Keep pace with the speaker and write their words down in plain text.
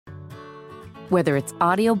Whether it's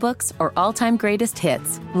audiobooks or all-time greatest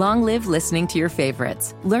hits, long live listening to your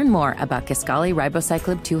favorites. Learn more about Kisqali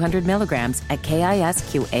Ribociclib 200 milligrams at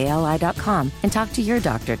KISQALI.com and talk to your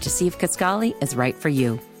doctor to see if Kisqali is right for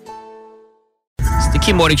you. It's the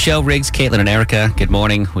Q Morning Show. Riggs, Caitlin, and Erica. Good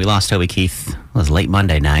morning. We lost Toby Keith. It was late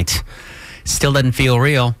Monday night. Still doesn't feel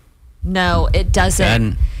real. No, it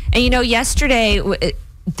doesn't. And yesterday,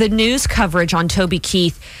 the news coverage on Toby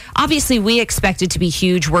Keith, obviously we expected to be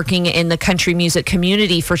huge working in the country music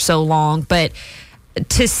community for so long, but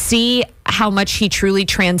to see how much he truly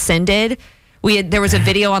transcended, there was a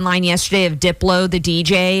video online yesterday of Diplo, the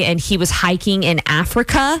DJ, and he was hiking in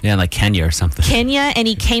Africa. Yeah, like Kenya or something. And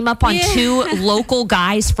he came up on two local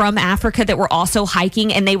guys from Africa that were also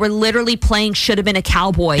hiking, and they were literally playing Should Have Been a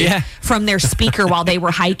Cowboy from their speaker while they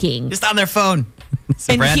were hiking. Just on their phone.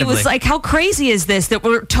 So and randomly. He was like, how crazy is this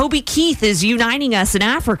that Toby Keith is uniting us in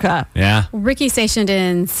Africa? Yeah. Ricky stationed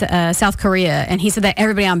in South Korea, and he said that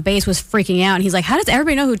everybody on base was freaking out. And he's like, how does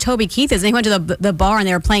everybody know who Toby Keith is? And he went to the bar, and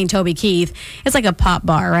they were playing Toby Keith. It's like a pop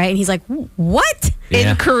bar, right? And he's like, what?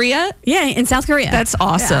 In Korea? Yeah, in South Korea. That's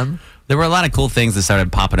awesome. Yeah. There were a lot of cool things that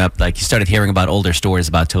started popping up. Like you started hearing about older stories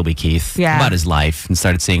about Toby Keith, about his life, and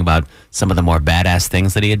started seeing about some of the more badass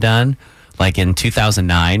things that he had done. Like in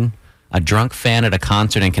 2009, a drunk fan at a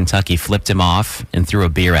concert in Kentucky flipped him off and threw a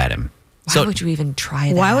beer at him. Why would you even try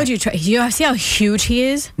that? Why would you try? You see how huge he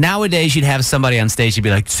is? Nowadays, you'd have somebody on stage, you'd be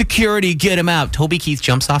like, security, get him out. Toby Keith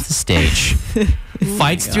jumps off the stage,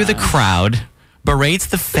 fights through the crowd, berates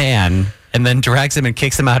the fan, and then drags him and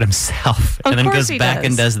kicks him out himself. And then goes back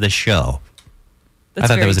and does the show. I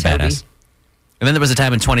thought that was badass. And then there was a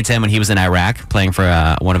time in 2010 when he was in Iraq playing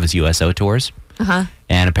for one of his USO tours.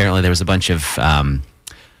 And apparently there was a bunch of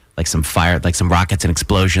some fire, like some rockets and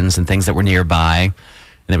explosions and things that were nearby. And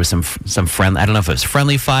there was some friendly, I don't know if it was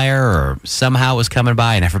friendly fire or somehow it was coming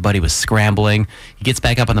by, and everybody was scrambling. He gets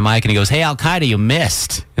back up on the mic and he goes, "Hey, Al Qaeda, you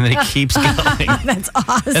missed." And then he keeps going. That's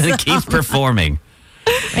awesome. And then he keeps performing.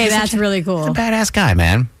 Hey, that's really cool. He's a badass guy,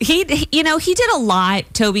 man. He did a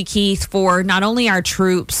lot, Toby Keith, for not only our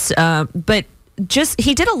troops, but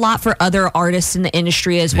he did a lot for other artists in the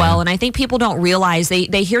industry as well. And I think people don't realize,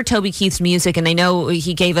 they hear Toby Keith's music and they know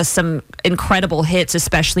he gave us some incredible hits,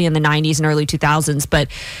 especially in the 90s and early 2000s. But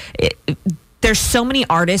there's so many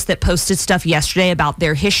artists that posted stuff yesterday about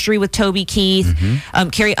their history with Toby Keith.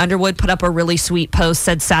 Carrie Underwood put up a really sweet post,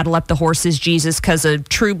 said, "Saddle up the horses, Jesus, because a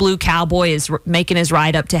true blue cowboy is making his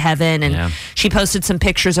ride up to heaven." And she posted some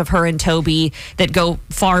pictures of her and Toby that go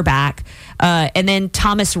far back. And then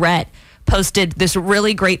Thomas Rhett posted this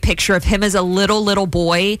really great picture of him as a little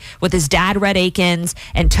boy with his dad, Rhett Akins,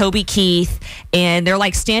 and Toby Keith, and they're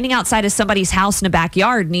like standing outside of somebody's house in a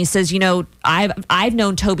backyard. And he says, I've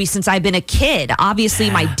known Toby since I've been a kid.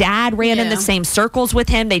 Obviously, my dad ran in the same circles with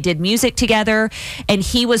him. They did music together, and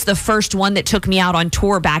he was the first one that took me out on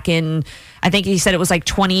tour back in, I think he said it was like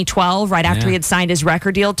 2012, right after he had signed his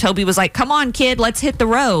record deal. Toby was like, "Come on, kid, let's hit the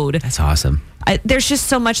road." That's awesome. There's just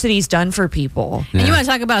so much that he's done for people. And you want to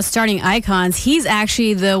talk about starting icons? He's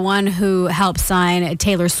actually the one who helped sign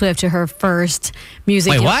Taylor Swift to her first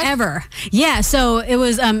music deal ever. Yeah, so it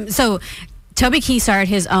was Toby Keith started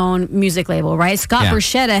his own music label, right? Scott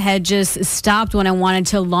Borchetta had just stopped when I wanted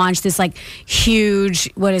to launch this like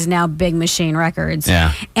huge, what is now Big Machine Records.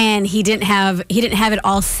 Yeah. And he didn't have it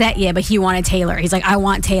all set yet, but he wanted Taylor. He's like, "I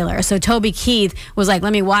want Taylor." So Toby Keith was like,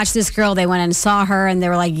 "Let me watch this girl." They went and saw her, and they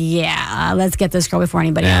were like, "Yeah, let's get this girl before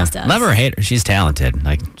anybody else does." Love her or hate her, she's talented.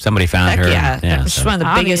 Like somebody found her. She's one of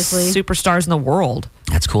the biggest superstars in the world.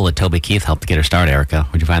 That's cool that Toby Keith helped get her start, Erica.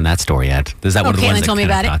 Where'd you find that story at? Is that one of the ones that told me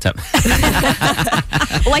about it.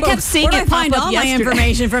 Well, I kept seeing it pop up all my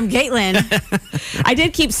information from Caitlin. I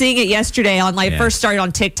did keep seeing it yesterday on first started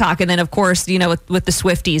on TikTok, and then of course, with the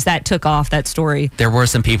Swifties, that took off, that story. There were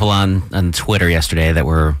some people on Twitter yesterday that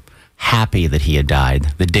were happy that he had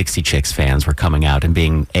died. The Dixie Chicks fans were coming out and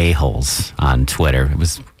being a-holes on Twitter. It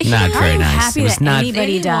was not very nice. It was not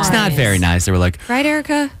anybody dies. It's not very nice. They were like, right,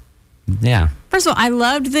 Erica? Yeah. First of all, I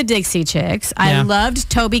loved the Dixie Chicks. I loved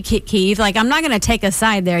Toby Keith. Like, I'm not going to take a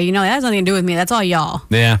side there. That has nothing to do with me. That's all y'all.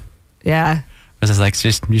 Yeah. Yeah. It was like,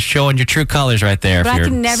 just you're showing your true colors right there. But I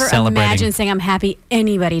can never imagine saying I'm happy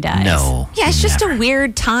anybody dies. No. Yeah, it's just a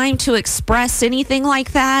weird time to express anything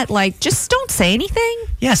like that. Like, just don't say anything.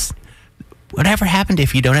 Yes. Whatever happened,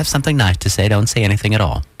 if you don't have something nice to say, don't say anything at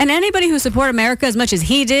all. And anybody who supported America as much as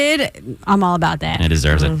he did, I'm all about that. He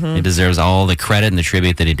deserves it. He deserves all the credit and the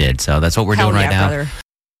tribute that he did. So that's what we're doing right now. Brother.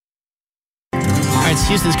 All right, it's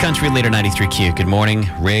Houston's Country Leader 93Q. Good morning,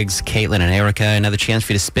 Riggs, Caitlin, and Erica. Another chance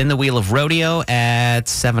for you to spin the wheel of rodeo at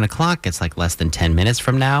 7 o'clock. It's like less than 10 minutes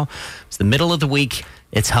from now. It's the middle of the week.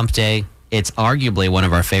 It's hump day. It's arguably one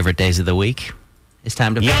of our favorite days of the week. It's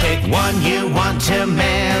time to pick one you want to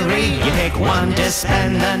marry. You pick one to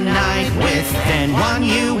spend the night with. Then one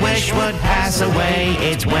you wish would pass away.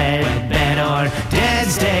 It's Wed, Bed, or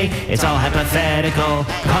Dead's Day. It's all hypothetical.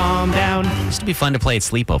 Calm down. It used to be fun to play at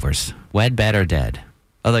sleepovers. Wed, Bed, or Dead.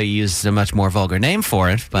 Although you used a much more vulgar name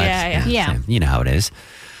for it. But Yeah. You know how it is.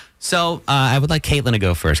 So I would like Caitlin to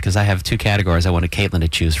go first because I have 2 categories I wanted Caitlin to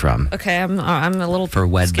choose from. Okay, I'm a little For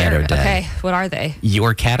Wed, scared. Bed, or Dead. Okay, what are they?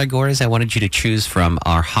 Your categories I wanted you to choose from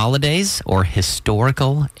are holidays or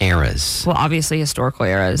historical eras. Well, obviously historical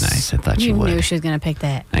eras. Nice, I thought you You would. knew she was going to pick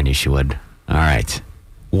that. I knew she would. All right.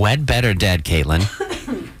 Wed, Bed, or Dead, Caitlin?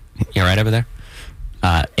 You all right over there?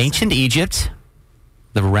 Ancient Egypt,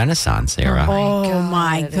 the Renaissance era, Oh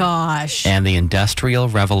my gosh. and the Industrial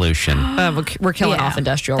Revolution. We're killing Yeah, off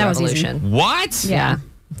Industrial that was easy. Revolution. What? Yeah,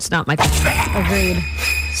 it's not my thing. Agreed.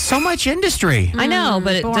 So much industry. I know,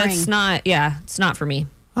 but boring. that's not. Yeah, it's not for me.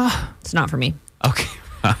 It's not for me. Okay.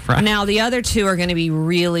 All right. Now the other 2 are going to be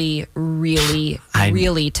really, really,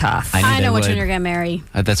 really tough. I knew I they know which would. one you're going to marry.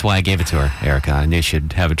 That's why I gave it to her, Erica. I knew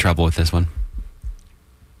she'd have trouble with this one.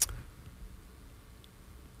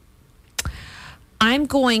 I'm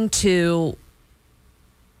going to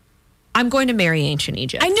marry ancient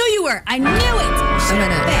Egypt. I knew you were. I knew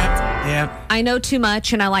it. Yeah. I know too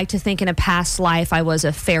much, and I like to think in a past life I was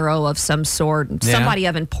a pharaoh of some sort, Yeah. somebody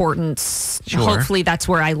of importance. Sure. Hopefully that's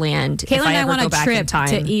where I land. Caitlin if and I ever want go a back in trip time.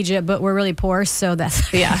 to Egypt, but we're really poor, so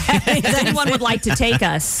that's Yeah. If anyone would like to take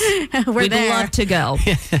us, we'd there. love to go.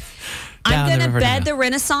 I'm Down the going to river bed now. the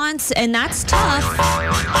Renaissance, and that's tough.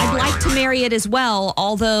 I'd like to marry it as well,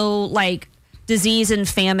 although, like, disease and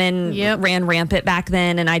famine ran rampant back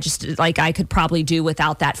then, and I just, like, I could probably do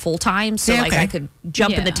without that full time. So, Yeah, like, okay. I could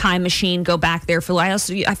jump in the time machine, go back there for. I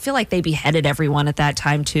feel like they beheaded everyone at that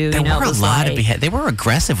time, too. There you know, were it a was lot of like- beheadings. They were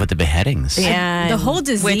aggressive with the beheadings. Yeah, the whole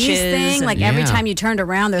disease witches thing. Like and- every Yeah. time you turned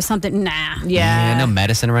around, there's something. Nah. Yeah. No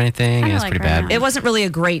medicine or anything. Kinda It was like pretty right bad. now. It wasn't really a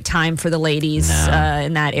great time for the ladies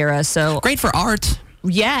in that era. So Great for art.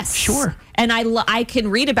 yes, Sure. And I can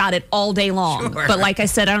read about it all day long. Sure. But like I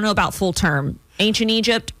said, I don't know about full term. Ancient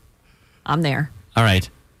Egypt, I'm there. All right.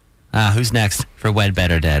 Who's next for Wed,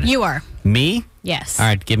 Bed, or Dead? You are. Me? Yes. All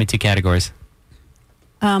right. Give me 2 categories.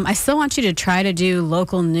 I still want you to try to do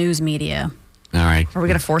local news media. All right. Are we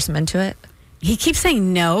going to force him into it? He keeps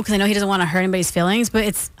saying no because I know he doesn't want to hurt anybody's feelings, but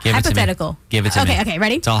it's Give it to me. hypothetical. Give it to me. Okay,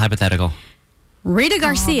 ready? It's all hypothetical. Rita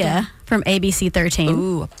Garcia from ABC 13.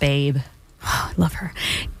 Ooh, babe. Love her.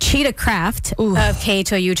 Cheetah Craft of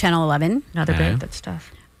KHOU Channel 11. Another Okay. babe. That's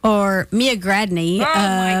tough. Or Mia Gradney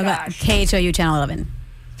my of gosh. KHOU Channel 11.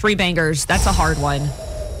 3 bangers. That's a hard one.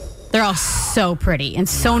 They're all so pretty and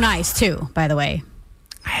so nice, too, by the way.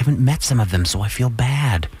 I haven't met some of them, so I feel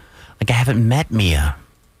bad. Like I haven't met Mia.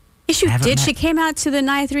 Yes, you I haven't did. met- She came out to the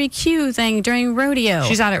 93Q thing during rodeo.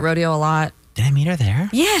 She's out at rodeo a lot. Did I meet her there?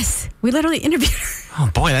 Yes. We literally interviewed her. Oh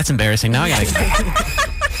boy, that's embarrassing. Now I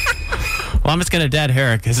gotta. Well, I'm just gonna dead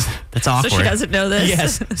her because that's awkward. So she doesn't know this?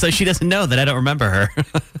 Yes. So she doesn't know that I don't remember her.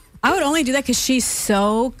 I would only do that because she's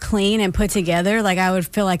so clean and put together. Like, I would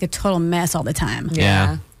feel like a total mess all the time.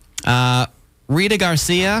 Yeah. Rita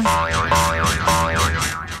Garcia.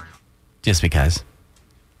 Just because.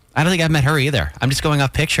 I don't think I've met her either. I'm just going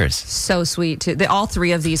off pictures. So sweet, too. All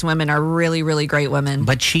 3 of these women are really, really great women.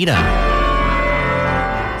 But Cheetah.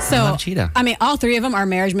 So, love Cheetah. I mean, all 3 of them are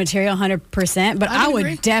marriage material 100%, but I would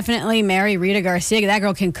agree. definitely marry Rita Garcia because that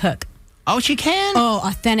girl can cook. Oh, she can? Oh,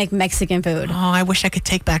 authentic Mexican food. Oh, I wish I could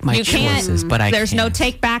take back my You can't. choices, but I There's no can't.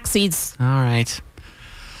 take back seats. All right.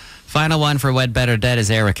 Final one for Wed, Bed, or Dead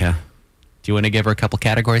is Erica. Do you want to give her a couple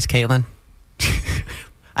categories, Caitlin?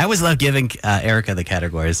 I always love giving Erica the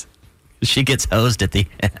categories. She gets hosed at the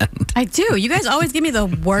end. I do. You guys always give me the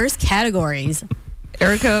worst categories.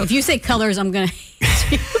 Erica, If you say colors, I'm going to.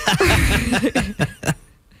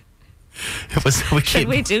 should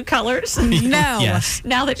we do colors? No. Yes.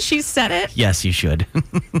 Now that she said it. Yes, you should.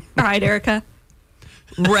 All right, Erica.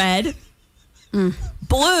 Red,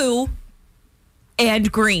 blue,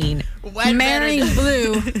 and green. Marrying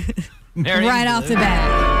blue right off the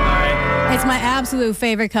bat. It's my absolute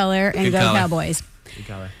favorite color, and Good go color. Cowboys. Good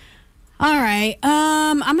color. All right.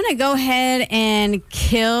 I'm going to go ahead and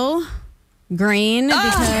kill green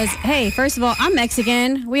because, hey, first of all, I'm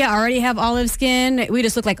Mexican. We already have olive skin. We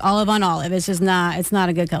just look like olive on olive. It's just not, it's not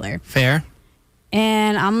a good color. Fair.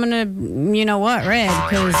 And I'm going to, you know what, red,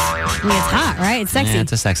 because I mean, it's hot, right? It's sexy. Yeah,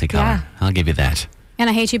 it's a sexy color. Yeah. I'll give you that. And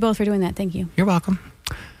I hate you both for doing that. Thank you. You're welcome.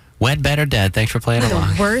 Wed, Bed, or Dead. Thanks for playing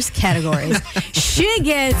along. The worst categories. She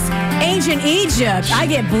gets ancient Egypt. I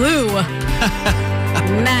get blue.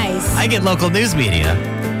 Nice. I get local news media.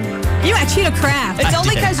 You got Cheetah Craft. It's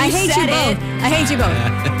only because you I hate said you both. it. I hate you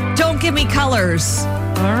both. Don't give me colors.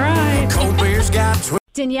 All right. Cold beer's got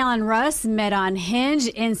Danielle and Russ met on Hinge,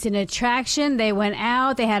 instant attraction. They went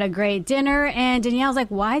out, they had a great dinner, and Danielle's like,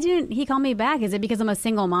 why didn't he call me back? Is it because I'm a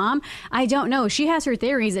single mom? I don't know. She has her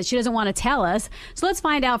theories that she doesn't want to tell us. So let's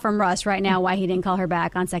find out from Russ right now why he didn't call her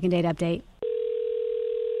back on Second Date Update.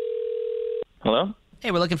 Hello? Hey,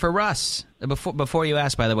 we're looking for Russ. Before you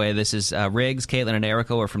ask, by the way, this is Riggs, Caitlin, and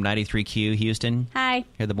Erica. We're from 93Q Houston. Hi.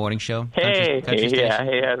 Here, the morning show. Hey, Country station.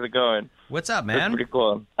 hey, how's it going? What's up, That's man? pretty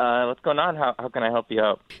cool. What's going on? How can I help you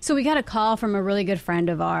out? So we got a call from a really good friend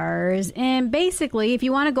of ours, and basically, if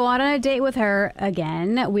you want to go out on a date with her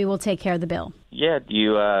again, we will take care of the bill. Yeah, do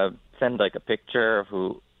you send like a picture of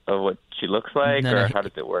what she looks like, No, or how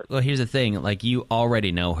does it work? Well, here's the thing. Like, you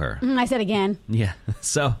already know her. I said again. Yeah.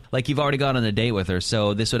 So, like, you've already gone on a date with her,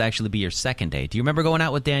 so this would actually be your second date. Do you remember going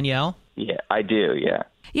out with Danielle? Yeah, I do, yeah.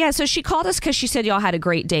 Yeah, so she called us because she said y'all had a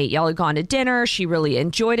great date. Y'all had gone to dinner. She really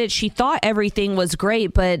enjoyed it. She thought everything was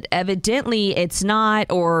great, but evidently it's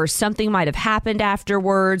not, or something might have happened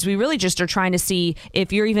afterwards. We really just are trying to see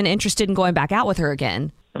if you're even interested in going back out with her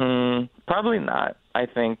again. Probably not. I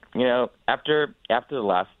think, after the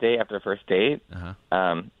last date, after the first date,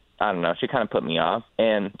 I don't know, she kind of put me off.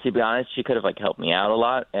 And to be honest, she could have, helped me out a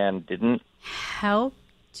lot and didn't. Helped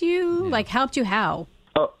you? Yeah. Helped you how?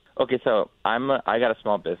 Oh, okay, so I got a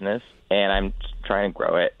small business, and I'm trying to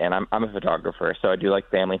grow it, and I'm a photographer, so I do,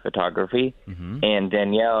 family photography. Mm-hmm. And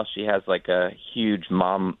Danielle, she has, a huge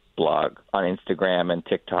mom blog on Instagram and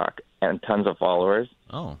TikTok and tons of followers.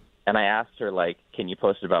 Oh. And I asked her, can you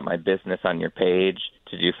post about my business on your page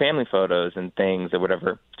to do family photos and things or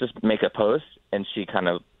whatever? Just make a post. And she kind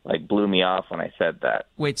of, blew me off when I said that.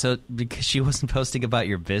 Wait, so because she wasn't posting about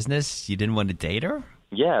your business, you didn't want to date her?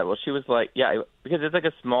 Yeah, well, she was because it's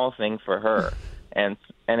a small thing for her. And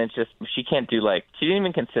it's just, she can't do, she didn't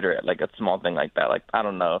even consider it, a small thing like that. I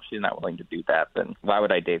don't know, if she's not willing to do that, then why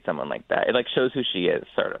would I date someone like that? It, shows who she is,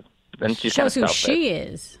 sort of. And she's shows who selfish. she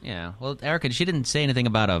is. Yeah. Well, Erica, she didn't say anything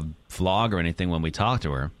about a vlog or anything when we talked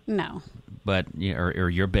to her. No. But or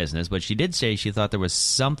your business. But she did say she thought there was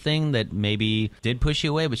something that maybe did push you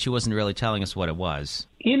away, but she wasn't really telling us what it was.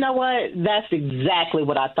 You know what? That's exactly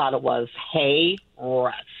what I thought it was. Hey,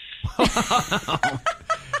 Russ.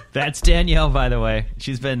 That's Danielle, by the way.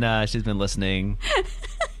 She's been listening.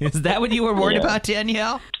 Is that what you were worried about,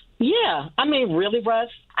 Danielle? Yeah. I mean, really, Russ?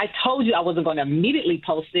 I told you I wasn't going to immediately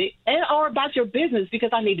post it or about your business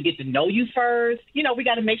because I need to get to know you first. We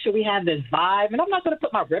got to make sure we have this vibe. And I'm not going to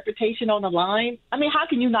put my reputation on the line. I mean, how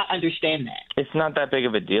can you not understand that? It's not that big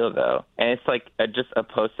of a deal, though. And it's just a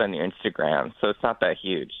post on your Instagram, so it's not that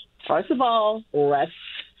huge. First of all, Russ,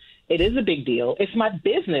 it is a big deal. It's my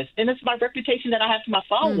business, and it's my reputation that I have to my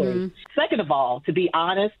followers. Mm-hmm. Second of all, to be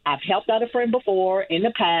honest, I've helped out a friend before in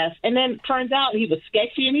the past, and then turns out he was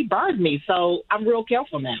sketchy and he burned me, so I'm real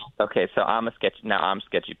careful now. Okay, so I'm a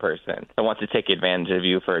sketchy person. I want to take advantage of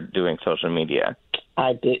you for doing social media.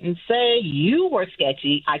 I didn't say you were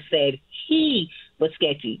sketchy. I said he was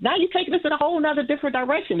sketchy. Now you're taking us in a whole other different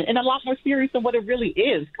direction and a lot more serious than what it really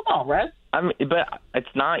is. Come on, Russ. But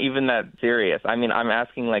it's not even that serious. I mean, I'm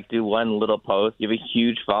asking, do one little post. You have a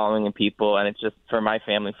huge following of people, and it's just for my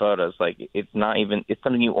family photos. It's not even – it's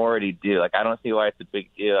something you already do. I don't see why it's a big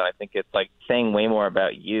deal. I think it's, saying way more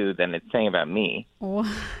about you than it's saying about me. What?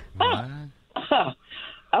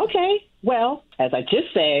 Okay. Well, as I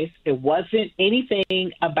just said, it wasn't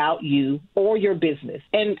anything about you or your business.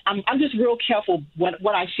 And I'm just real careful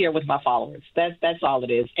what I share with my followers. That's all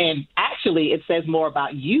it is. And actually, it says more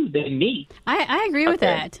about you than me. I agree with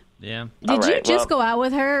that. Yeah. Did you just go out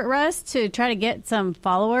with her, Russ, to try to get some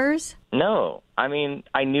followers? No. I mean,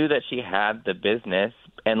 I knew that she had the business,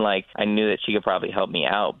 and, I knew that she could probably help me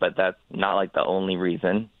out, but that's not, the only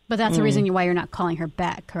reason. But that's the reason why you're not calling her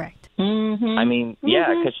back, correct? Mm-hmm. I mean,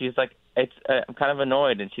 yeah, because she's I'm kind of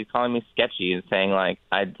annoyed, and she's calling me sketchy and saying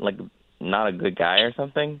I'm not a good guy or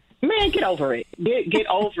something. Man, get over it. Get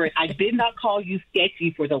over it. I did not call you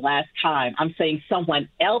sketchy for the last time. I'm saying someone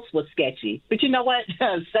else was sketchy. But you know what?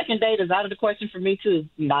 Second date is out of the question for me too.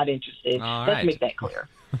 Not interested. Let's make that clear.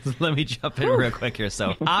 Let me jump in real quick here.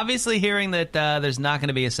 So, obviously hearing that there's not going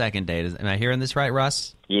to be a second date. Am I hearing this right,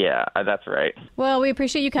 Russ? Yeah, that's right. Well, we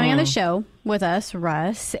appreciate you coming on the show with us,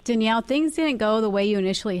 Russ. Danielle, things didn't go the way you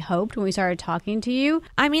initially hoped when we started talking to you.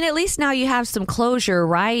 I mean, at least now you have some closure,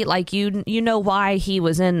 right? You know why he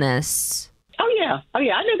was in this. Oh, yeah.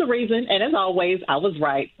 I knew the reason. And as always, I was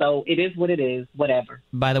right. So it is what it is, whatever.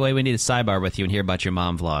 By the way, we need a sidebar with you and hear about your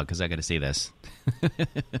mom vlog because I got to see this.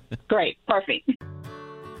 Great. Perfect.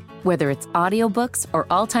 Whether it's audiobooks or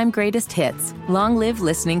all-time greatest hits, long live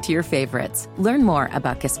listening to your favorites. Learn more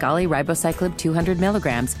about Kisqali Ribociclib 200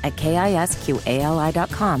 milligrams at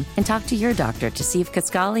KISQALI.com and talk to your doctor to see if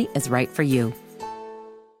Kisqali is right for you.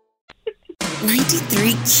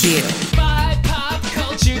 93Q. 5 pop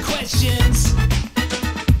culture questions.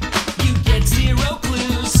 You get 0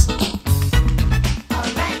 clues.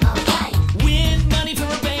 Alright. Win money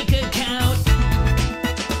from a bank account.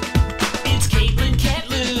 It's Caitlin Can't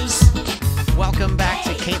Lose. Welcome back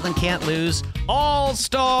to Caitlin Can't Lose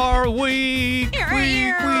All-Star Week.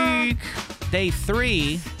 Week. Day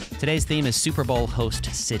 3. Today's theme is Super Bowl host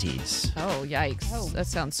cities. Oh, yikes. That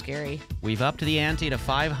sounds scary. We've upped the ante to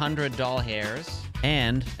 500 doll hairs.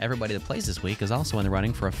 And everybody that plays this week is also in the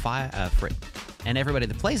running for a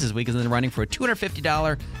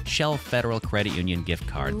 $250 Shell Federal Credit Union gift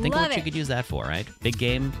card. Think of what you could use that for, right? Big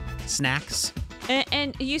game, snacks.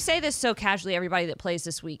 And you say this so casually, everybody that plays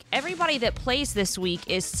this week. Everybody that plays this week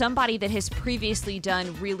is somebody that has previously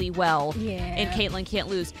done really well in Caitlin Can't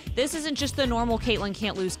Lose. This isn't just the normal Caitlin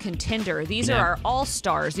Can't Lose contender. These are our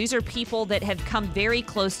all-stars. These are people that have come very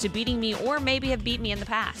close to beating me or maybe have beat me in the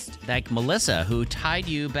past. Like Melissa, who tied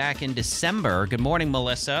you back in December. Good morning,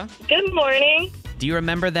 Melissa. Good morning. Do you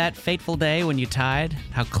remember that fateful day when you tied?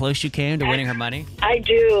 How close you came to winning her money? I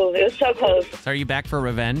do. It was so close. So are you back for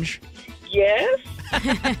revenge? Yes.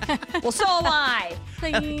 Well, so am I.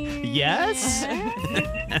 Yes?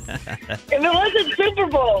 If it wasn't Super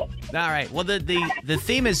Bowl. All right. Well, the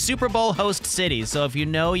theme is Super Bowl host cities. So if you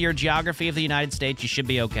know your geography of the United States, you should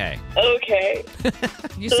be okay. Okay.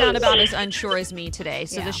 You sound about as unsure as me today,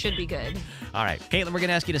 so this should be good. All right. Caitlin, we're going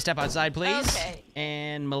to ask you to step outside, please. Okay.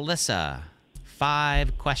 And Melissa,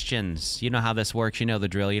 5 questions. You know how this works. You know the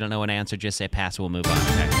drill. You don't know an answer, just say pass. We'll move on.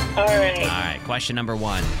 Okay? All right. All right. Question number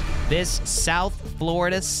 1. This South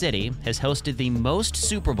Florida city has hosted the most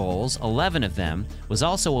Super Bowls, 11 of them, was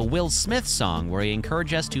also a Will Smith song where he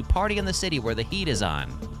encouraged us to party in the city where the heat is on.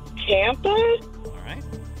 Tampa? All right.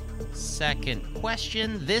 Second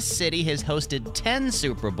question. This city has hosted 10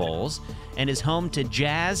 Super Bowls and is home to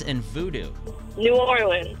jazz and voodoo. New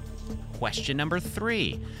Orleans. Question number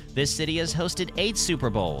 3. This city has hosted 8 Super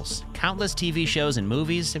Bowls. Countless TV shows and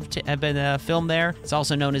movies have been filmed there. It's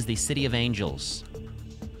also known as the City of Angels.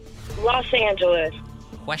 Los Angeles.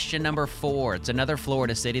 Question number 4. It's another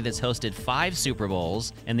Florida city that's hosted 5 Super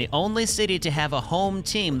Bowls and the only city to have a home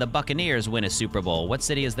team, the Buccaneers, win a Super Bowl. What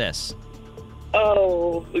city is this?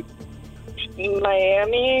 Oh,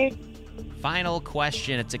 Miami. Final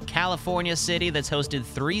question. It's a California city that's hosted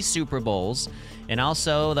 3 Super Bowls and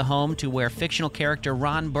also the home to where fictional character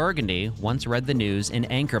Ron Burgundy once read the news in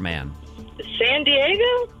Anchorman. San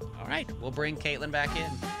Diego? All right. We'll bring Caitlin back in. I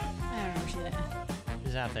don't know where she's at.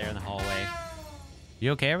 She's out there in the hallway.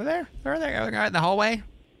 You okay over there? Over there in the hallway?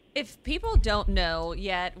 If people don't know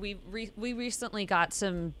yet, we recently got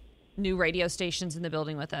some new radio stations in the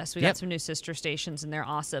building with us. We got some new sister stations, and they're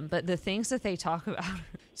awesome. But the things that they talk about are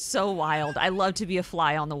so wild. I love to be a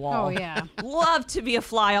fly on the wall. Oh, yeah. Love to be a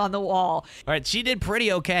fly on the wall. All right, she did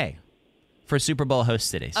pretty okay for Super Bowl host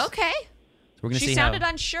cities. Okay. So we're gonna She see sounded how,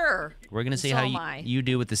 unsure. We're going to see So how am I. you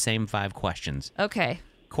do with the same 5 questions. Okay.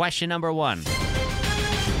 Question number 1.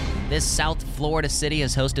 This South Florida city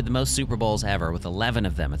has hosted the most Super Bowls ever with 11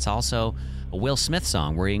 of them. It's also a Will Smith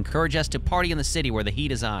song where he encouraged us to party in the city where the heat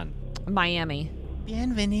is on. Miami.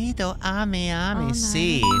 Bienvenido a Miami.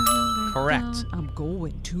 C. Correct. I'm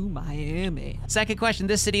going to Miami. Second question.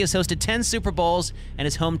 This city has hosted 10 Super Bowls and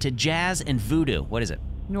is home to jazz and voodoo. What is it?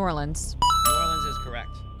 New Orleans. New Orleans is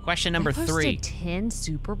correct. Question number 3. 10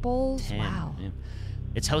 Super Bowls? 10. Wow. Yeah.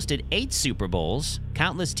 It's hosted 8 Super Bowls.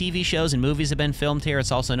 Countless TV shows and movies have been filmed here.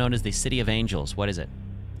 It's also known as the City of Angels. What is it?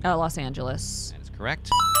 Los Angeles. That is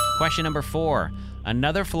correct. Question number 4.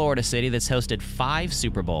 Another Florida city that's hosted 5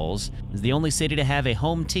 Super Bowls is the only city to have a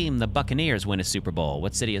home team, the Buccaneers, win a Super Bowl.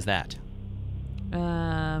 What city is that?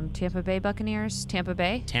 Tampa Bay Buccaneers. Tampa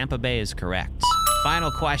Bay. Tampa Bay is correct.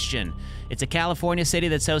 Final question. It's a California city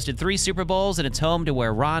that's hosted 3 Super Bowls, and it's home to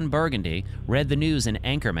where Ron Burgundy read the news in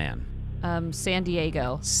Anchorman. San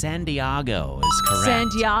Diego. San Diego is correct. San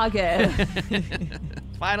Diego.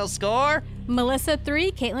 Final score? Melissa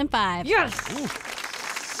 3, Caitlin 5. Yes.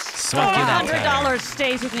 Swept you that time. $100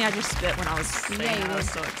 stays with me. I just spit when I was saying that. I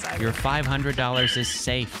was so excited. Your $500 is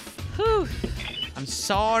safe. Whew. I'm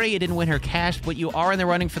sorry you didn't win her cash, but you are in the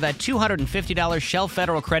running for that $250 Shell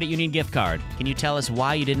Federal Credit Union gift card. Can you tell us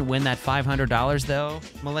why you didn't win that $500, though,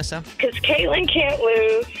 Melissa? Because Caitlin can't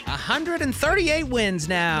lose. 138 wins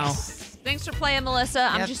now. Thanks for playing, Melissa.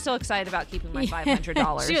 I'm just so excited about keeping my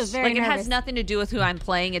 $500. She was very It has nervous. nothing to do with who I'm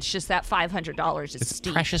playing. It's just that $500 is It's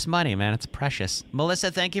steep. precious money, man. It's precious.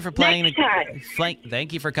 Melissa, thank you for playing. Next time.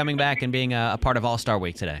 Thank you for coming back and being a part of All-Star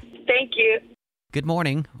Week today. Thank you. Good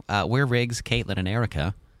morning. We're Riggs, Caitlin, and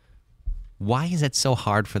Erica. Why is it so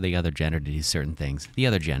hard for the other gender to do certain things? The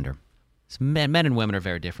other gender. Men and women are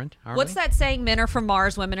very different, aren't What's we? that saying? Men are from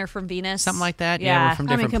Mars, women are from Venus? Something like that. Yeah. We're from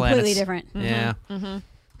I mean, different completely planets. different. Yeah.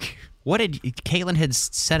 What did Caitlin had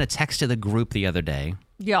sent a text to the group the other day?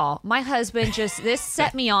 Y'all, my husband this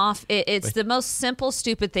set me off. It's the most simple,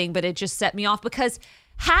 stupid thing, but it just set me off because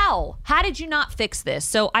how did you not fix this?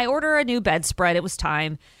 So I order a new bedspread. It was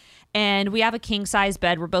time. And we have a king size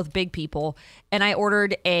bed. We're both big people. And I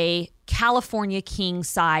ordered a California king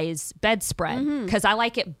size bedspread because I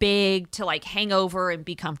like it big to like hang over and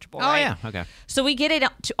be comfortable. Oh, right? yeah. Okay. So we get it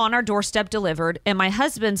on our doorstep delivered, and my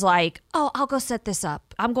husband's like, "Oh, I'll go set this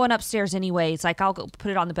up. I'm going upstairs anyway. It's like I'll go put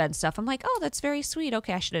it on the bed and stuff." I'm like, "Oh, that's very sweet.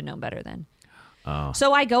 Okay, I should have known better then." Oh.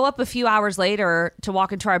 So I go up a few hours later to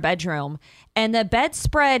walk into our bedroom, and the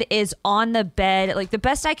bedspread is on the bed. Like the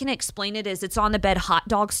best I can explain it is it's on the bed hot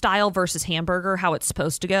dog style versus hamburger, how it's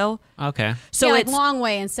supposed to go. Okay. So yeah, like it's long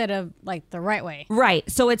way instead of like the right way. right.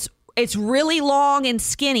 So it's really long and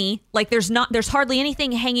skinny. Like there's hardly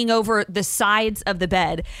anything hanging over the sides of the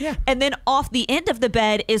bed. Yeah. And then off the end of the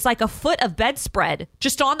bed is like a foot of bedspread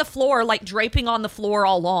just on the floor, like draping on the floor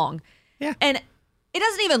all long. Yeah. And it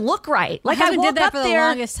doesn't even look right. Like Like I I woke did that up for the there.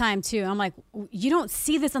 longest time too. I'm like, you don't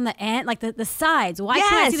see this on the end, like the sides. Why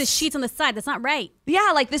can't I see the Yes. sheets on the side? That's not right.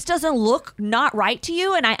 Yeah, like this doesn't look not right to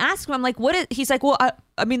you. And I asked him, I'm like, what is, he's like, well,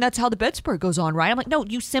 I mean, that's how the bedspread goes on, right? I'm like, no,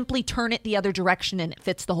 you simply turn it the other direction and it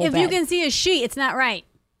fits the whole If bed. you can see a sheet, it's not right.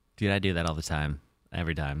 Dude, I do that all the time.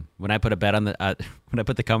 Every time. When I put a bed on when I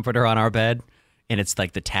put the comforter on our bed and it's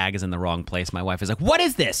like the tag is in the wrong place, my wife is like, "What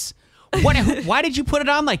is this? Why did you put it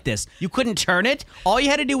on like this? You couldn't turn it? All you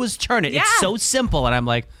had to do was turn it. Yeah. It's so simple." And I'm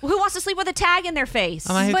like, Who wants to sleep with a tag in their face?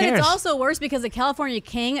 I'm like, who But cares? it's also worse because the California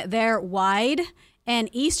King, they're wide, and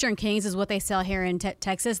Eastern Kings is what they sell here in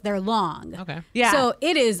Texas. They're long. Okay. Yeah. So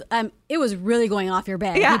it is. It was really going off your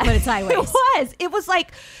bed. You put it sideways. It was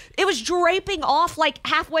like, it was draping off like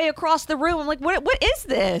halfway across the room. I'm like, what is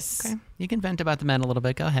this? Okay. You can vent about the men a little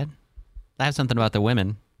bit. Go ahead. I have something about the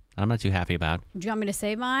women I'm not too happy about. Do you want me to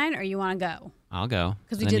say mine, or you want to go? I'll go.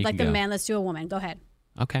 Because we Then did you like can the go. man. Let's do a woman. Go ahead.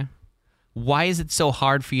 Okay. Why is it so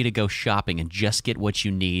hard for you to go shopping and just get what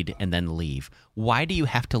you need and then leave? Why do you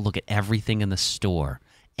have to look at everything in the store?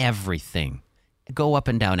 Everything. Go up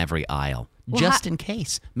and down every aisle. Just in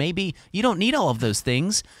case. Maybe you don't need all of those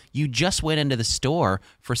things. You just went into the store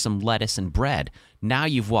for some lettuce and bread. Now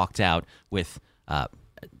you've walked out with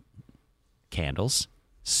candles,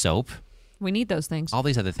 soap, We need those things. all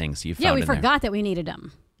these other things you've Yeah, found we in there. forgot that we needed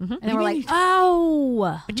them, and then we're like,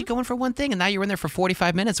 oh. But you go in for one thing, and now you're in there for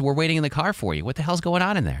 45 minutes, and we're waiting in the car for you. What the hell's going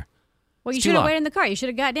on in there? Well, you It's too should have long. waited in the car. You should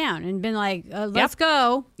have got down and been like, let's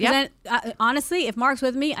go. 'Cause Yep. Then, honestly, if Mark's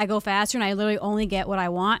with me, I go faster and I literally only get what I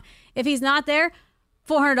want. If he's not there,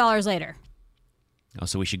 $400 later. Oh,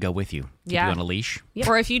 so we should go with you. Keep Yeah. you on a leash?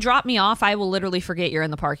 Or if you drop me off, I will literally forget you're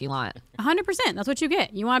in the parking lot. 100%. That's what you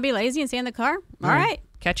get. You want to be lazy and stay in the car? All right.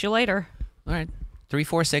 Catch you later. All right.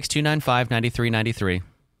 346-295-9393.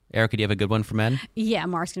 Erica, do you have a good one for men? Yeah,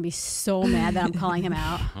 Mark's going to be so mad that I'm calling him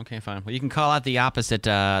out. Okay, fine. Well, you can call out the opposite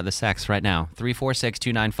the sex right now.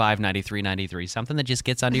 346-295-9393. Something that just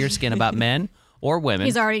gets under your skin about men or women.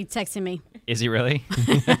 He's already texting me. Is he really?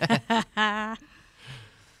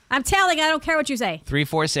 I'm telling, I don't care what you say.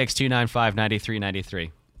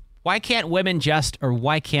 346-295-9393. Why can't women just, or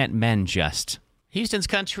why can't men just? Houston's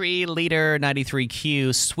country leader,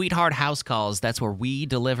 93Q, Sweetheart House Calls. That's where we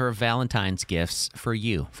deliver Valentine's gifts for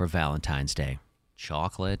you for Valentine's Day.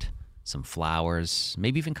 Chocolate, some flowers,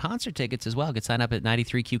 maybe even concert tickets as well. You can sign up at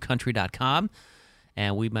 93qcountry.com,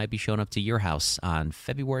 and we might be showing up to your house on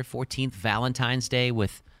February 14th, Valentine's Day,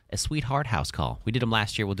 with a Sweetheart House Call. We did them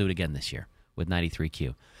last year. We'll do it again this year with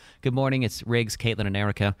 93Q. Good morning. It's Riggs, Caitlin, and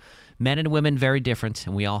Erica. Men and women, very different,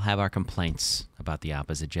 and we all have our complaints about the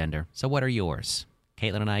opposite gender. So what are yours?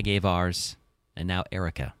 Caitlin and I gave ours, and now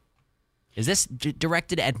Erica. Is this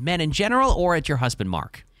directed at men in general or at your husband,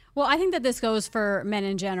 Mark? Well, I think that this goes for men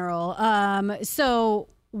in general. So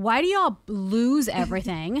why do y'all lose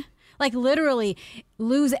everything? Like literally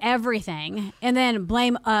lose everything and then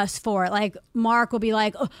blame us for it. Like Mark will be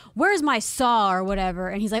like, oh, where's my saw or whatever?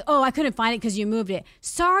 And he's like, oh, I couldn't find it because you moved it.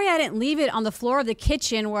 Sorry, I didn't leave it on the floor of the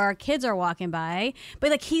kitchen where our kids are walking by. But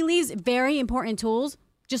like he leaves very important tools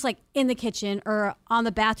just like in the kitchen or on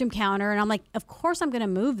the bathroom counter. And I'm like, of course I'm going to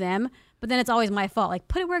move them. But then it's always my fault. Like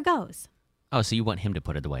put it where it goes. Oh, so you want him to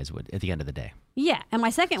put it away at the end of the day. Yeah. And my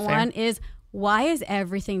second one is, why is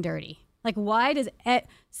everything dirty? Like, why does hey,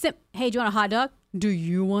 do you want a hot dog? Do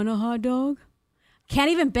you want a hot dog? Can't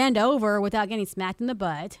even bend over without getting smacked in the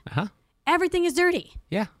butt. Uh-huh. Everything is dirty.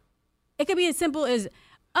 Yeah. It could be as simple as,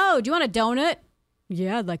 oh, do you want a donut?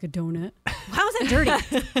 Yeah, I'd like a donut. How is that dirty?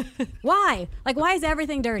 Why? Like, why is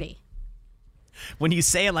everything dirty? When you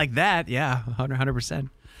say it like that, yeah, 100%.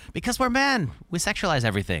 Because we're men. We sexualize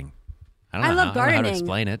everything. I love gardening. I don't know how to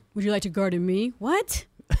explain it. Would you like to garden me? What?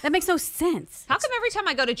 That makes no sense. How come every time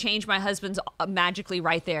I go to change, my husband's magically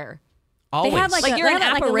right there? Always. They have Like you're an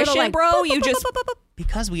apparition, bro. You just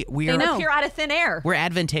because we they are appear out of thin air. We're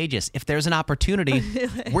advantageous. If there's an opportunity,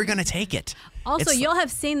 we're gonna take it. Also, you'll have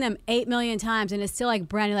seen them 8 million times, and it's still like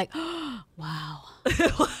brand new. Like, oh, wow.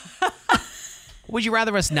 Would you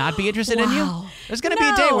rather us not be interested in you? Wow. There's going to be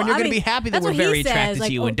a day when you're going to be happy that that's we're what he very says, attracted like,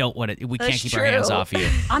 to you and don't want to. We can't keep our hands off you.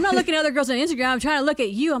 I'm not looking at other girls on Instagram. I'm trying to look at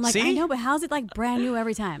you. I'm like, See? I know, but how's it like brand new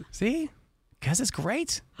every time? See? Because it's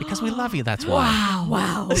great. Because we love you. That's why.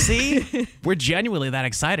 Wow. See? We're genuinely that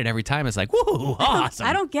excited every time. It's like, woo, awesome.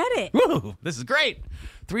 I don't get it. Woo, this is great.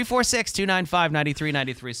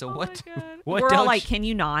 346-295-9393. So what We're don't all like, can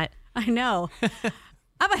you not? I know. I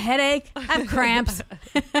have a headache. I have cramps.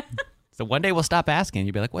 So one day we'll stop asking.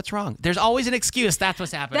 You'll be like, what's wrong? There's always an excuse. That's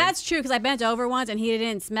what's happening. That's true, because I bent over once and he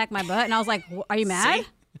didn't smack my butt. And I was like, are you mad? See?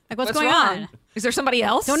 Like, what's going wrong? on? Is there somebody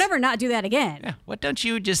else? Don't ever not do that again. Yeah. What don't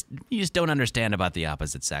you just don't understand about the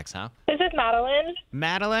opposite sex, huh? This is Madeline.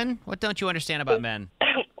 Madeline, what don't you understand about men?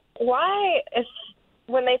 Why, if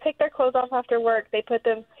when they take their clothes off after work, they put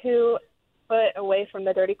them 2 foot away from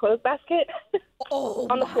the dirty clothes basket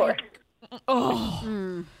on the floor?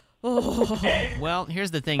 Well,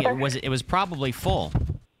 here's the thing. It was probably full.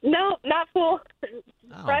 No, not full.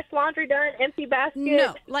 Fresh laundry done, empty basket.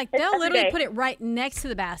 No, like It's they'll every literally day. put it right next to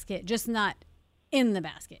the basket, just not in the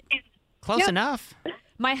basket. Close enough.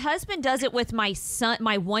 My husband does it with my son,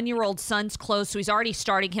 my 1-year-old son's clothes, so he's already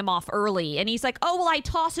starting him off early. And he's like, oh, well, I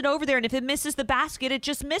toss it over there, and if it misses the basket, it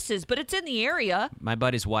just misses, but it's in the area. My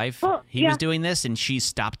buddy's wife, he was doing this, and she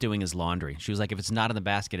stopped doing his laundry. She was like, if it's not in the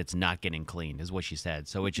basket, it's not getting cleaned, is what she said.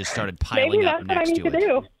 So it just started piling Maybe up that's what I next need to to it.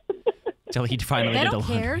 do. Until he finally They did the don't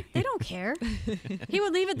laundry. care. They don't care. He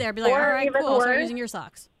would leave it there, be like, all Or right, even cool, I'll start worse. using your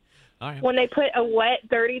socks. All right. When they put a wet,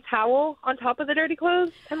 dirty towel on top of the dirty clothes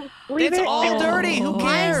and leave It's it. all dirty. Who My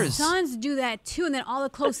cares? sons do that too, and then all the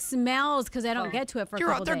clothes smells because I don't get to it for a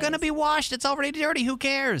couple They're days. going to be washed. It's already dirty. Who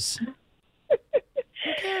cares? Who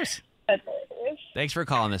cares? Thanks for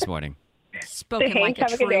calling this morning. Spoken like a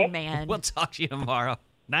Have a good true day. man. We'll talk to you tomorrow.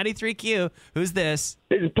 93Q. Who's this?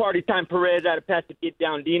 This is Party Time Perez out of Pasadena, Get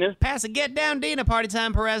Down, Dina. Pass it. Get down, Dina. Party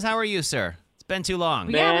time, Perez. How are you, sir? It's been too long.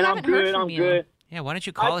 Yeah, we Man, I'm haven't heard good. from I'm you. good. Yeah, why don't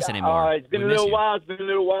you call us anymore? It's been We a miss little you. while. It's been a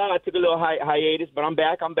little while. I took a little hiatus, but I'm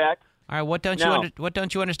back. All right, what don't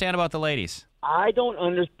you understand about the ladies? I don't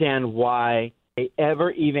understand why they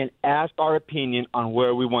ever even ask our opinion on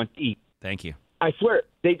where we want to eat. Thank you. I swear,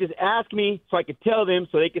 they just ask me so I could tell them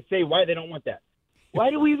so they could say why they don't want that. Why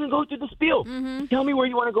do we even go through the spiel? Tell me where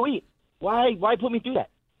you want to go eat. Why put me through that?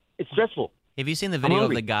 It's stressful. Have you seen the video of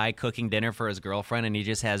hungry. the guy cooking dinner for his girlfriend and he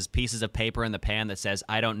just has pieces of paper in the pan that says,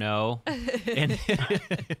 I don't know, and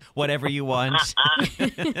whatever you want?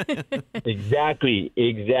 Exactly.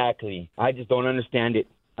 I just don't understand it.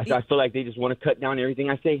 I feel like they just want to cut down everything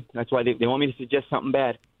I say. That's why they want me to suggest something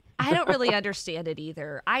bad. I don't really understand it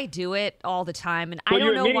either. I do it all the time, and Well, I don't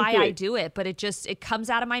you're know admitting why to I it. do it, but it comes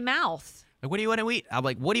out of my mouth. Like, what do you want to eat? I'm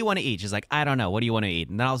like, what do you want to eat? She's like, I don't know. What do you want to eat?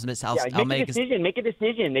 And then I'll Make a decision. Make a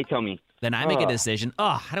decision, they tell me. Then I make a decision.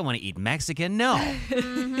 Oh, I don't want to eat Mexican. No.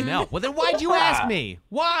 No. Well, then why'd you ask me?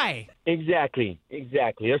 Why? Exactly.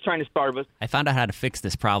 They're trying to starve us. I found out how to fix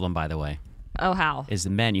this problem, by the way. Oh, how? Is the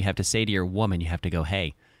men, you have to say to your woman, you have to go,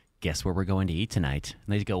 hey, guess where we're going to eat tonight?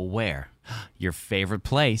 And they go, where? Your favorite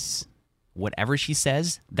place. Whatever she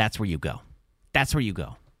says, that's where you go. That's where you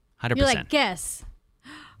go. 100%. You're like, guess.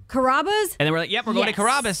 Carrabba's? And then we're like, yep, we're going to Yes.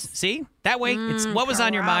 Carrabba's. See? That way, it's what was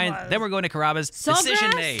on your mind. Then we're going to Carrabba's.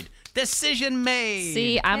 Decision Sawgrass? made. Decision made.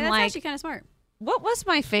 See, Yeah, I'm that's like, actually kind of smart. what was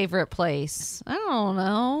my favorite place? I don't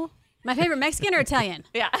know. My favorite Mexican or Italian?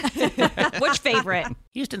 Yeah. Which favorite?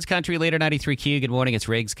 Houston's Country Leader 93Q. Good morning. It's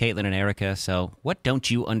Riggs, Caitlin, and Erica. So, what don't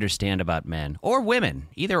you understand about men or women?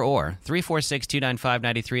 Either or.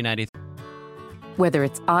 346-295-9393. Whether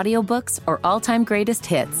it's audiobooks or all-time greatest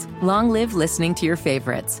hits, long live listening to your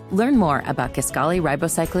favorites. Learn more about Kisqali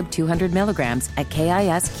Ribociclib 200 milligrams at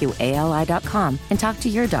KISQALI.com and talk to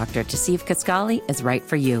your doctor to see if Kisqali is right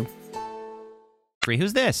for you.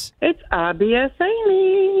 Who's this? It's IBS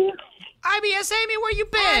Amy. IBS Amy, where you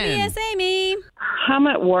been? Yes, Amy. I'm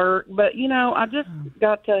at work, but, I just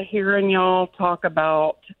got to hearing y'all talk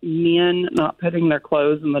about men not putting their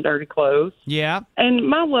clothes in the dirty clothes. Yeah. And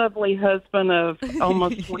my lovely husband of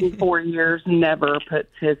almost 24 years never puts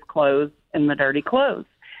his clothes in the dirty clothes.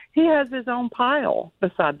 He has his own pile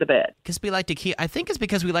beside the bed. Because I think it's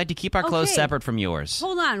because we like to keep our clothes separate from yours.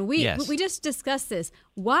 Hold on. We just discussed this.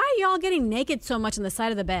 Why are y'all getting naked so much on the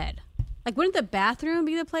side of the bed? Like, wouldn't the bathroom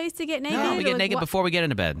be the place to get naked? No, we get naked before we get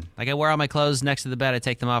into bed. Like, I wear all my clothes next to the bed. I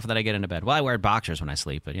take them off, and then I get into bed. Well, I wear boxers when I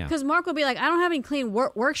sleep, but yeah. Because Mark will be like, I don't have any clean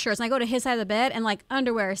work shirts. And I go to his side of the bed, and, like,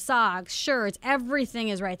 underwear, socks, shirts, everything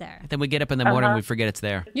is right there. Then we get up in the morning, and we forget it's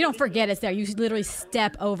there. You don't forget it's there. You literally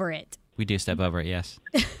step over it. We do step over it, yes.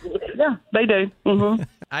 Yeah, they do. Mm-hmm.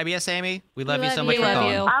 IBS Amy, we love you so much for love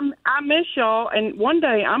calling. you. I miss y'all, and one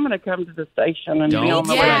day I'm going to come to the station and be on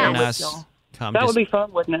my way threaten with us. y'all. Come, That would be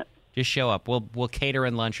fun, wouldn't it? Just show up. We'll cater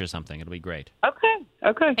in lunch or something. It'll be great. Okay.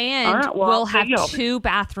 And All right, well, we'll I'll have see y'all. 2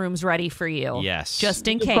 bathrooms ready for you. Yes. Just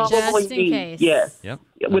in case. Probably Just in need- case. Yes. Yep.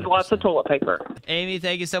 With lots of toilet paper. Amy,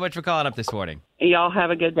 thank you so much for calling up this morning. Y'all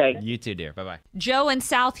have a good day. You too, dear. Bye-bye. Joe in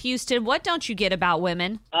South Houston, what don't you get about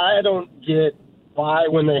women? I don't get why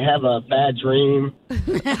when they have a bad dream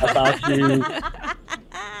about you,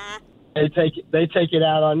 they take it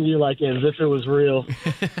out on you like as if it was real.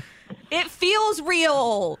 It feels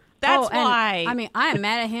real. That's why. I mean, I am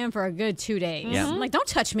mad at him for a good 2 days. Yeah. I'm like, don't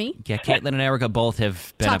touch me. Yeah, Caitlin and Erica both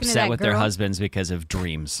have been Talking to upset that with their girl. husbands because of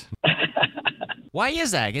dreams. Why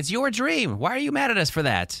is that? It's your dream. Why are you mad at us for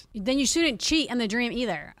that? Then you shouldn't cheat in the dream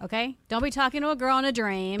either, okay? Don't be talking to a girl in a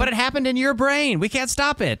dream. But it happened in your brain. We can't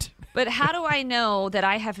stop it. But how do I know that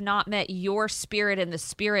I have not met your spirit in the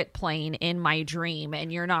spirit plane in my dream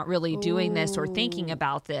and you're not really doing this or thinking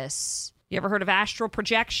about this? You ever heard of astral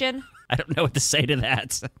projection? I don't know what to say to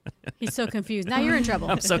that. He's so confused. Now you're in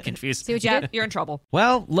trouble. I'm so confused. See what you did? You're in trouble.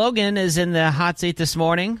 Well, Logan is in the hot seat this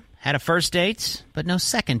morning. Had a first date, but no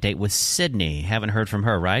second date with Sydney. Haven't heard from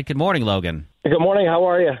her, right? Good morning, Logan. Good morning. How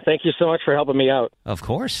are you? Thank you so much for helping me out. Of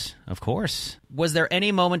course. Of course. Was there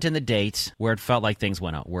any moment in the date where it felt like things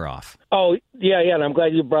were off? Oh, yeah, and I'm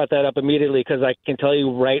glad you brought that up immediately because I can tell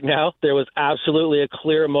you right now there was absolutely a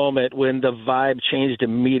clear moment when the vibe changed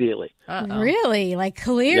immediately. Really? Like,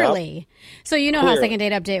 clearly? Yep. So you know how Clearly. second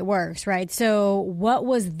date update works, right? So what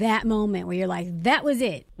was that moment where you're like, that was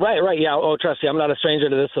it? Right, yeah. Oh, trust me, I'm not a stranger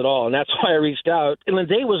to this at all, and that's why I reached out. And the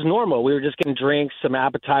date was normal. We were just getting drinks, some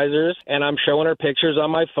appetizers, and I'm showing her pictures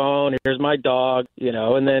on my phone. Here's my dog,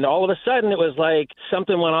 and then all of a sudden it was like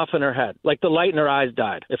something went off in her head. Like the light in her eyes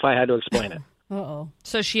died, if I had to explain it. Uh-oh.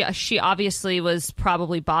 So she obviously was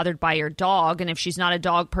probably bothered by your dog, and if she's not a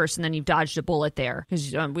dog person, then you've dodged a bullet there because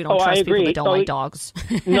we don't trust people that don't like dogs.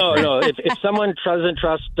 No. If someone doesn't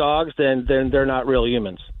trust dogs, then they're not real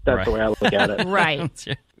humans. That's Right. the way I look at it. Right.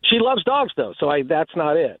 She loves dogs, though, so that's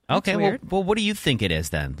not it. Okay, well, what do you think it is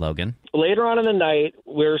then, Logan? Later on in the night,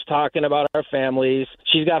 we were talking about our families.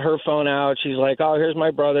 She's got her phone out. She's like, oh, here's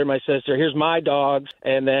my brother, my sister. Here's my dogs.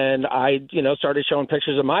 And then I, started showing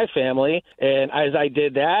pictures of my family. And as I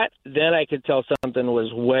did that, then I could tell something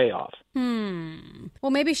was way off.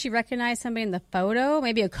 Well, maybe she recognized somebody in the photo.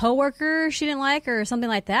 Maybe a coworker she didn't like or something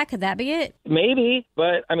like that. Could that be it? Maybe,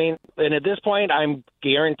 but I mean, and at this point, I'm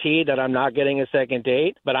guaranteed that I'm not getting a second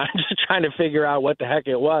date, but I'm just trying to figure out what the heck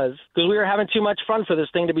it was because we were having too much fun for this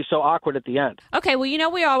thing to be so awkward at the end. Okay,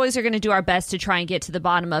 well, we always are going to do our best to try and get to the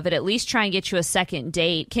bottom of it, at least try and get you a second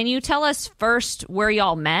date. Can you tell us first where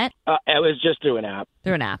y'all met? It was just through an app.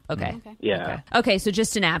 Through an app, okay. Yeah. Okay, so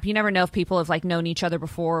just an app. You never know if people have known each other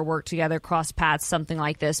before or worked together, crossed paths, something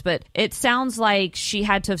like this. But it sounds like she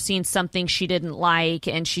had to have seen something she didn't like,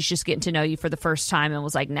 and she's just getting to know you for the first time and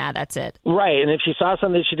was like, nah, that's it. Right, and if she saw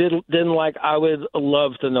something she didn't like, I would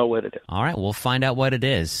love to know what it is. All right, we'll find out what it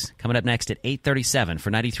is. Coming up next at 8:37 for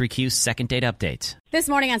 93Q's Second Date Update. This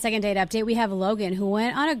morning on Second Date Update, we have Logan, who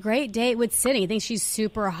went on a great date with Sydney. He thinks she's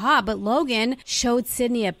super hot, but Logan showed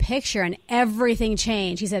Sydney a picture and everything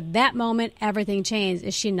changed. He said that moment, everything changed.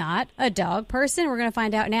 Is she not a dog person? We're going to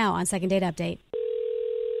find out now on Second Date Update.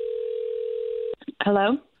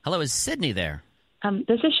 Hello? Hello, is Sydney there?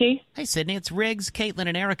 This is she. Hey, Sydney, it's Riggs, Caitlin,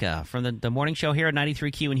 and Erica from the morning show here at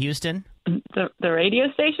 93Q in Houston. The radio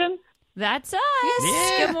station? That's us.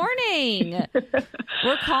 Yeah. Good morning.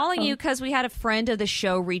 We're calling you because we had a friend of the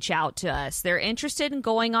show reach out to us. They're interested in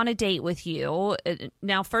going on a date with you.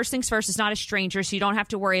 Now, first things first, it's not a stranger, so you don't have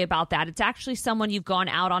to worry about that. It's actually someone you've gone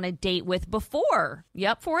out on a date with before. You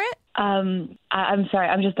up for it? I'm sorry,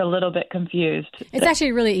 I'm just a little bit confused. It's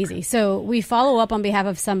actually really easy. So we follow up on behalf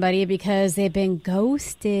of somebody because they've been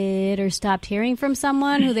ghosted or stopped hearing from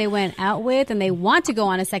someone who they went out with and they want to go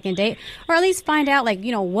on a second date, or at least find out,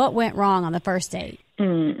 what went wrong on the first date.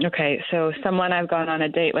 Okay, so someone I've gone on a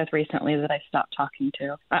date with recently that I stopped talking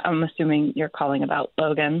to. I'm assuming you're calling about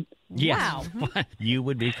Logan. Yes. Wow. You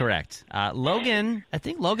would be correct. Logan, I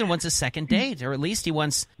think Logan wants a second date, or at least he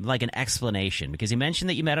wants an explanation, because he mentioned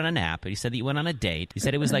that you met on an app, but he said that you went on a date. He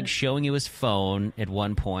said it was showing you his phone at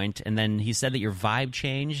one point, and then he said that your vibe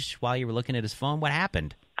changed while you were looking at his phone. What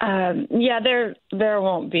happened? Yeah, there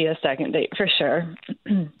won't be a second date for sure.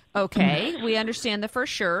 Okay, we understand the for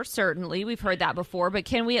sure, certainly. We've heard that before, but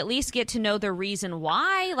can we at least get to know the reason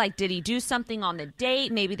why? Did he do something on the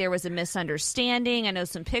date? Maybe there was a misunderstanding. I know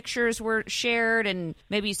some pictures were shared, and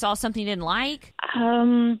maybe you saw something you didn't like.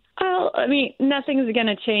 Well, nothing's going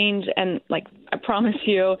to change, and, I promise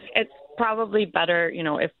you, it's probably better,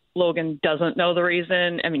 if Logan doesn't know the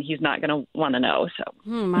reason. He's not going to want to know. So.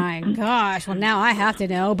 Oh my gosh. Well, now I have to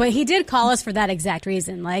know. But he did call us for that exact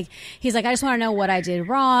reason. He's like, I just want to know what I did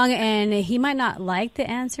wrong. And he might not like the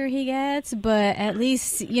answer he gets, but at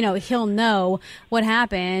least, he'll know what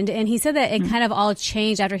happened. And he said that it kind of all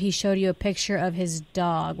changed after he showed you a picture of his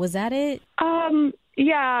dog. Was that it?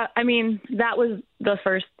 Yeah, that was the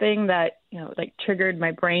first thing that, triggered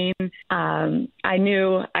my brain. I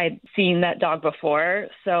knew I'd seen that dog before.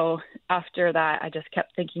 So after that, I just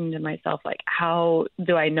kept thinking to myself, how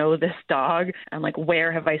do I know this dog? And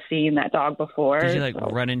where have I seen that dog before? Did you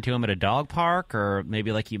run into him at a dog park, or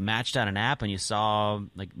maybe you matched on an app and you saw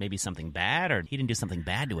maybe something bad, or he didn't do something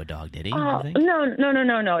bad to a dog, did he?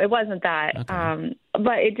 No. It wasn't that. Okay.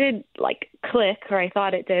 But it did click, or I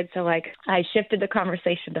thought it did. So I shifted the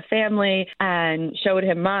conversation to family and showed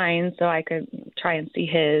him mine so I could try and see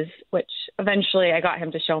his, which eventually I got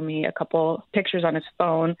him to show me a couple pictures on his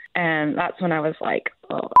phone. And that's when I was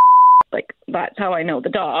that's how I know the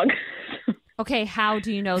dog. Okay, how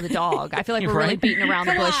do you know the dog? I feel like we're really beating around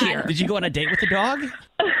the bush here. Did you go on a date with the dog?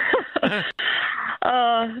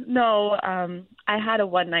 No. I had a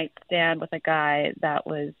one-night stand with a guy that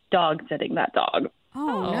was dog sitting that dog.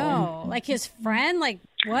 Oh, no. His friend?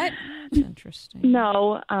 What? That's interesting.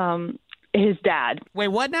 No, his dad. Wait,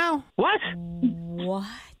 what now? What?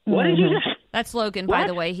 What did you just... That's Logan, by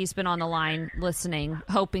the way. He's been on the line listening,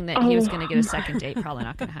 hoping that he was going to get a second date. Probably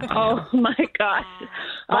not going to happen. Oh, my gosh.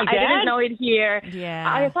 I didn't know he'd hear.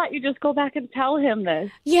 Yeah. I thought you'd just go back and tell him this.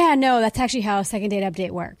 Yeah, no, that's actually how a second date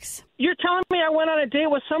update works. You're telling me I went on a date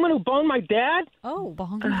with someone who boned my dad? Oh,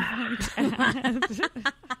 boned my dad.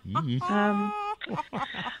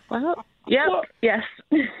 Well, yeah, yes.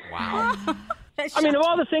 Wow. Of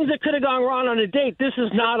all the things that could have gone wrong on a date, this is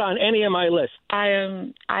not on any of my list. I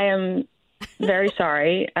am very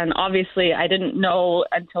sorry, and obviously I didn't know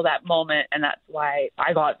until that moment, and that's why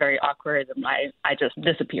I got very awkward, and I just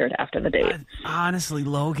disappeared after the date. Honestly,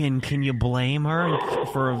 Logan, can you blame her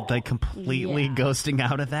for completely ghosting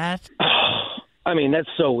out of that? That's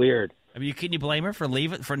so weird. Can you blame her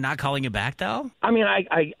for not calling you back, though? I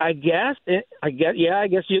guess.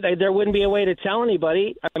 There wouldn't be a way to tell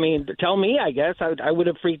anybody. Tell me, I guess. I would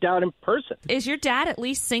have freaked out in person. Is your dad at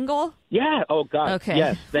least single? Yeah. Oh, God. Okay.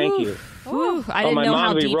 Yes. Thank you. Ooh, I didn't know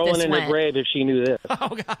how deep this went. My mom would be rolling in her grave if she knew this. Oh,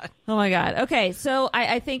 God. Oh, my God. Okay, so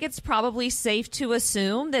I think it's probably safe to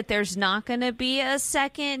assume that there's not going to be a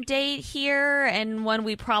second date here, and one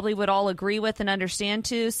we probably would all agree with and understand,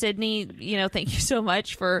 too. Sydney, thank you so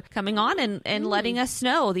much for coming on and letting us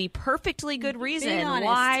know the perfectly good reason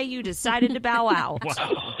why you decided to bow out.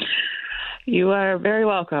 Wow. You are very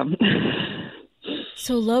welcome.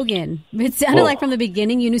 So, Logan, it sounded like from the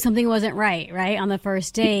beginning you knew something wasn't right on the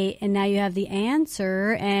first date, and now you have the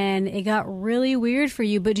answer, and it got really weird for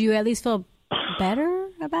you, but do you at least feel better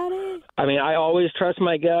about it? I always trust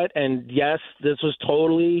my gut, and yes, this was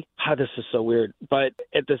totally, this is so weird, but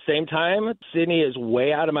at the same time, Sydney is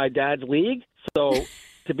way out of my dad's league, so...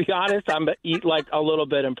 To be honest, I'm a little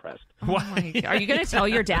bit impressed. Why? Are you going to tell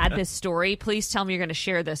your dad this story? Please tell me you're going to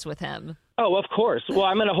share this with him. Oh, of course. Well,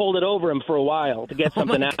 I'm going to hold it over him for a while to get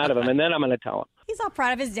something out of him, and then I'm going to tell him. He's all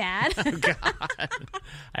proud of his dad. Oh, God.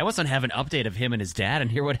 I also want to have an update of him and his dad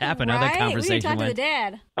and hear what happened, how that Right? conversation We need to talk went. to the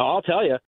dad. I'll tell you.